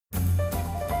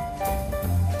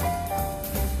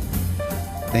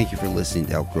Thank you for listening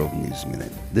to Elk Grove News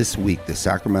Minute. This week, the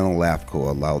Sacramento LAFCO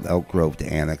allowed Elk Grove to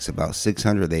annex about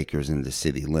 600 acres into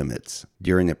city limits.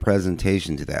 During a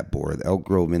presentation to that board, Elk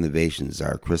Grove Innovation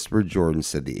Czar Christopher Jordan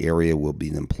said the area will be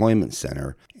an employment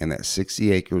center and that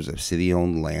 60 acres of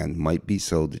city-owned land might be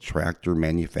sold to tractor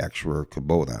manufacturer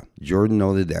Kubota. Jordan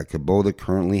noted that Kubota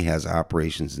currently has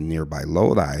operations in nearby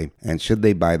Lodi, and should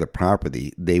they buy the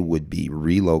property, they would be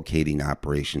relocating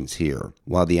operations here.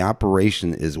 While the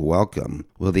operation is welcome,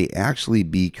 will they actually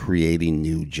be creating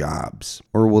new jobs?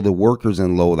 Or will the workers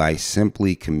in Lodi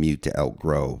simply commute to Elk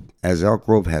Grove? As Elk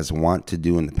Grove has want to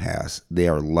do in the past, they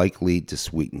are likely to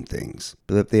sweeten things.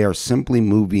 But if they are simply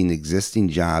moving existing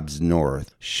jobs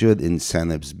north, should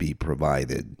incentives be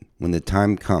provided? When the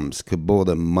time comes,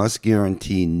 Kubota must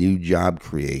guarantee new job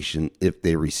creation if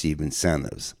they receive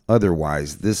incentives.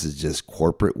 Otherwise, this is just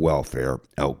corporate welfare,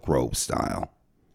 Elk Grove style.